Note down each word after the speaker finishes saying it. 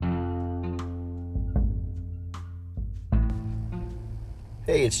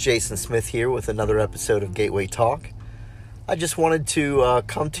Hey, it's Jason Smith here with another episode of Gateway Talk. I just wanted to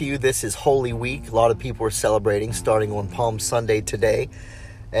come to you. This is Holy Week. A lot of people are celebrating starting on Palm Sunday today.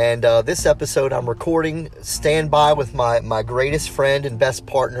 And this episode I'm recording standby with my greatest friend and best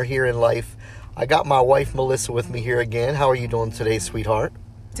partner here in life. I got my wife Melissa with me here again. How are you doing today, sweetheart?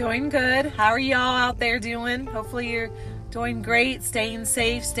 Doing good. How are y'all out there doing? Hopefully you're doing great, staying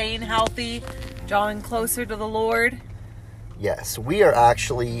safe, staying healthy, drawing closer to the Lord. Yes, we are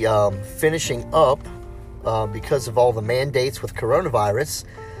actually finishing up because of all the mandates with coronavirus.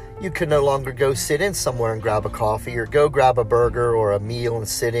 You can no longer go sit in somewhere and grab a coffee or go grab a burger or a meal and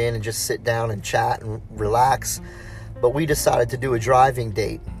sit in and just sit down and chat and relax. But we decided to do a driving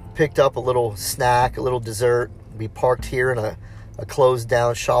date. Picked up a little snack, a little dessert. We parked here in a closed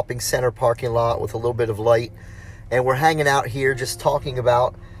down shopping center parking lot with a little bit of light. And we're hanging out here just talking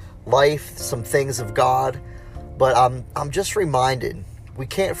about life, some things of God. But I'm just reminded, we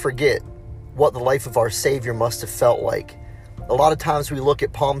can't forget what the life of our Savior must have felt like. A lot of times we look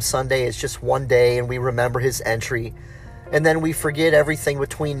at Palm Sunday as just one day and we remember his entry. And then we forget everything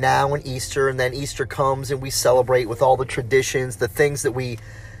between now and Easter. And then Easter comes and we celebrate with all the traditions, the things that we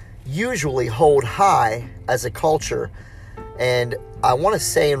usually hold high as a culture. And I want to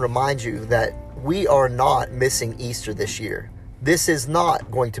say and remind you that we are not missing Easter this year. This is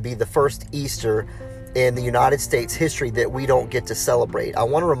not going to be the first Easter in the United States history that we don't get to celebrate. I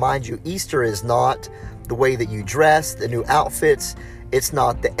want to remind you, Easter is not the way that you dress, the new outfits. It's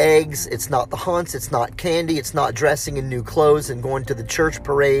not the eggs. It's not the hunts. It's not candy. It's not dressing in new clothes and going to the church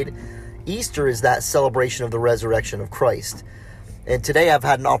parade. Easter is that celebration of the resurrection of Christ. And today I've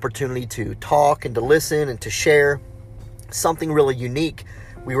had an opportunity to talk and to listen and to share something really unique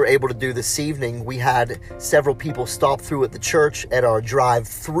we were able to do this evening. We had several people stop through at the church at our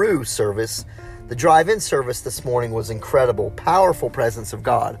drive-through service. The drive-in service this morning was incredible, powerful presence of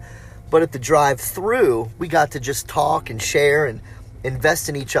God. But at the drive-through, we got to just talk and share and invest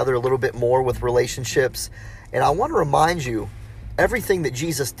in each other a little bit more with relationships. And I want to remind you, everything that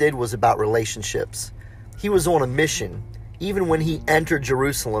Jesus did was about relationships. He was on a mission. Even when he entered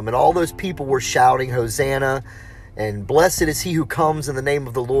Jerusalem and all those people were shouting, Hosanna, and blessed is he who comes in the name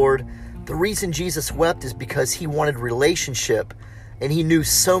of the Lord, the reason Jesus wept is because he wanted relationship. And he knew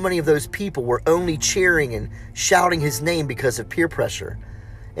so many of those people were only cheering and shouting his name because of peer pressure.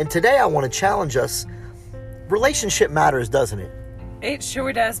 And today I want to challenge us. Relationship matters, doesn't it? It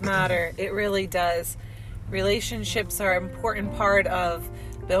sure does matter. It really does. Relationships are an important part of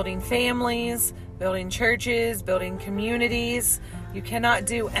building families, building churches, building communities. You cannot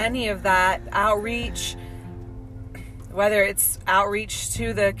do any of that outreach, whether it's outreach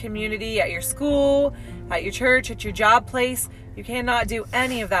to the community at your school, at your church, at your job place. You cannot do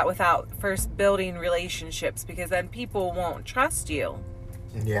any of that without first building relationships, because then people won't trust you.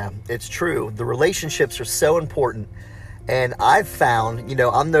 Yeah, it's true. The relationships are so important. And I've found,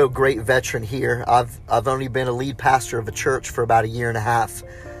 I'm no great veteran here. I've only been a lead pastor of a church for about a year and a half.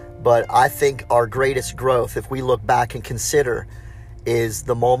 But I think our greatest growth, if we look back and consider, is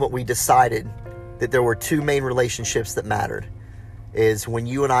the moment we decided that there were two main relationships that mattered. Is when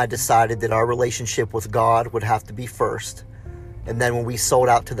you and I decided that our relationship with God would have to be first. And then when we sold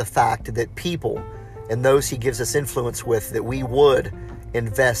out to the fact that people and those he gives us influence with, that we would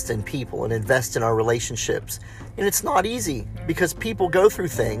invest in people and invest in our relationships. And it's not easy because people go through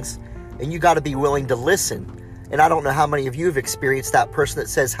things and you got to be willing to listen. And I don't know how many of you have experienced that person that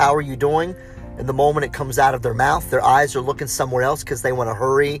says, how are you doing? And the moment it comes out of their mouth, their eyes are looking somewhere else because they want to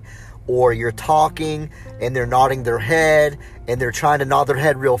hurry. Or you're talking and they're nodding their head and they're trying to nod their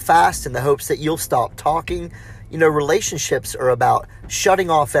head real fast in the hopes that you'll stop talking. Relationships are about shutting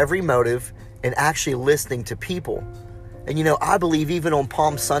off every motive and actually listening to people. And I believe even on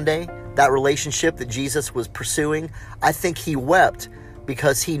Palm Sunday, that relationship that Jesus was pursuing, I think he wept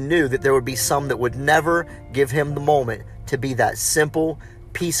because he knew that there would be some that would never give him the moment to be that simple,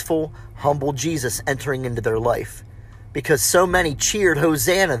 peaceful, humble Jesus entering into their life. Because so many cheered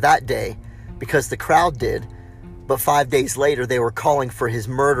Hosanna that day because the crowd did, but 5 days later they were calling for his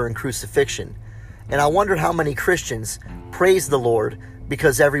murder and crucifixion. And I wonder how many Christians praise the Lord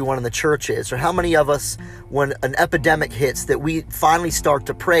because everyone in the church is, or how many of us, when an epidemic hits, that we finally start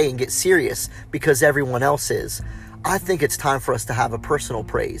to pray and get serious because everyone else is. I think it's time for us to have a personal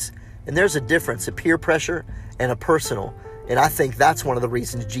praise. And there's a difference, a peer pressure and a personal. And I think that's one of the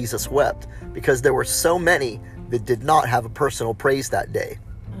reasons Jesus wept, because there were so many that did not have a personal praise that day.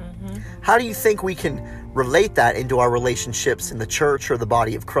 Mm-hmm. How do you think we can relate that into our relationships in the church or the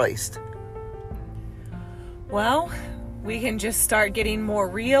body of Christ? Well, we can just start getting more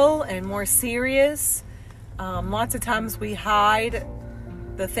real and more serious. Lots of times we hide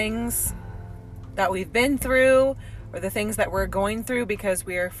the things that we've been through or the things that we're going through because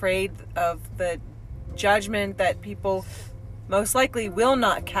we are afraid of the judgment that people most likely will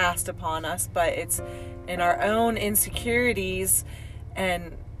not cast upon us, but it's in our own insecurities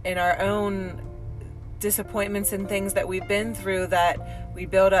and in our own disappointments and things that we've been through that we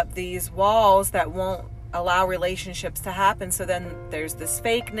build up these walls that won't allow relationships to happen. So then there's this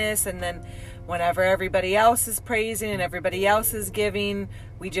fakeness, and then whenever everybody else is praising and everybody else is giving,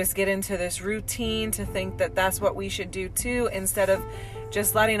 we just get into this routine to think that that's what we should do too, instead of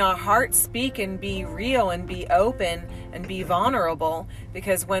just letting our heart speak and be real and be open and be vulnerable.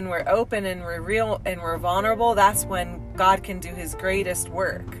 Because when we're open and we're real and we're vulnerable, that's when God can do his greatest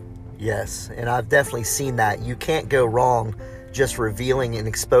work. Yes, and I've definitely seen that. You can't go wrong just revealing and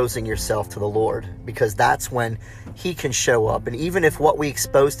exposing yourself to the Lord, because that's when he can show up. And even if what we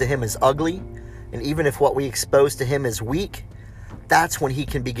expose to him is ugly, and even if what we expose to him is weak, that's when he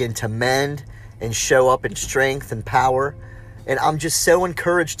can begin to mend and show up in strength and power. And I'm just so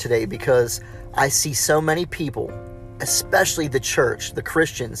encouraged today because I see so many people, especially the church, the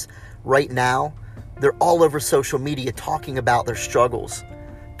Christians right now, they're all over social media talking about their struggles,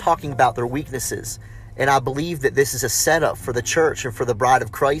 talking about their weaknesses. And I believe that this is a setup for the church and for the bride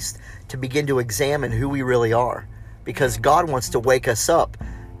of Christ to begin to examine who we really are. Because God wants to wake us up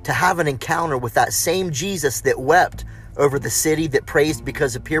to have an encounter with that same Jesus that wept over the city, that praised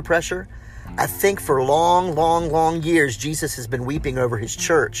because of peer pressure. I think for long years, Jesus has been weeping over his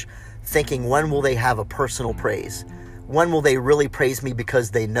church, thinking, when will they have a personal praise? When will they really praise me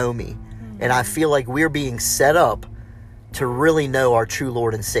because they know me? And I feel like we're being set up to really know our true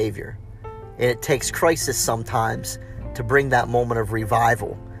Lord and Savior. And it takes crisis sometimes to bring that moment of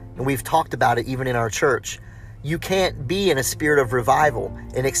revival. And we've talked about it even in our church. You can't be in a spirit of revival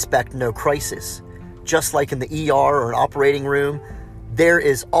and expect no crisis. Just like in the ER or an operating room, there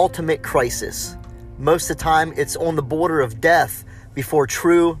is ultimate crisis. Most of the time, it's on the border of death before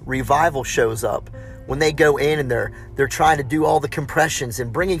true revival shows up. When they go in and they're trying to do all the compressions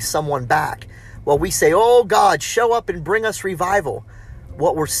and bringing someone back. Well, we say, oh God, show up and bring us revival.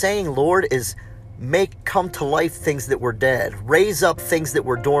 What we're saying, Lord, is come to life things that were dead. Raise up things that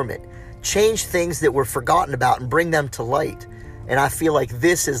were dormant. Change things that were forgotten about and bring them to light. And I feel like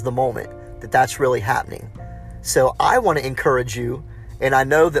this is the moment that that's really happening. So I want to encourage you, and I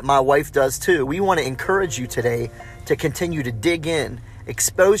know that my wife does too. We want to encourage you today to continue to dig in,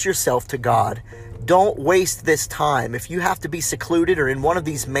 expose yourself to God. Don't waste this time. If you have to be secluded or in one of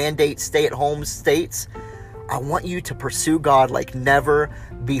these mandate stay-at-home states, I want you to pursue God like never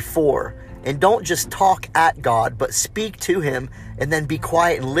before. And don't just talk at God, but speak to him and then be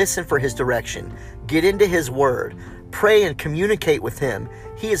quiet and listen for his direction. Get into his word. Pray and communicate with him.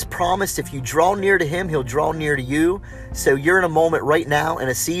 He has promised if you draw near to him, he'll draw near to you. So you're in a moment right now in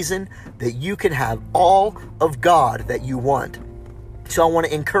a season that you can have all of God that you want. So I want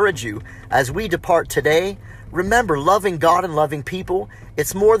to encourage you as we depart today. Remember, loving God and loving people,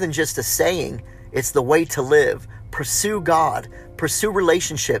 it's more than just a saying. It's the way to live. Pursue God, pursue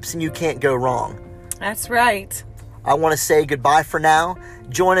relationships, and you can't go wrong. That's right. I want to say goodbye for now.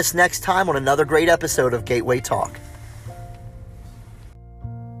 Join us next time on another great episode of Gateway Talk.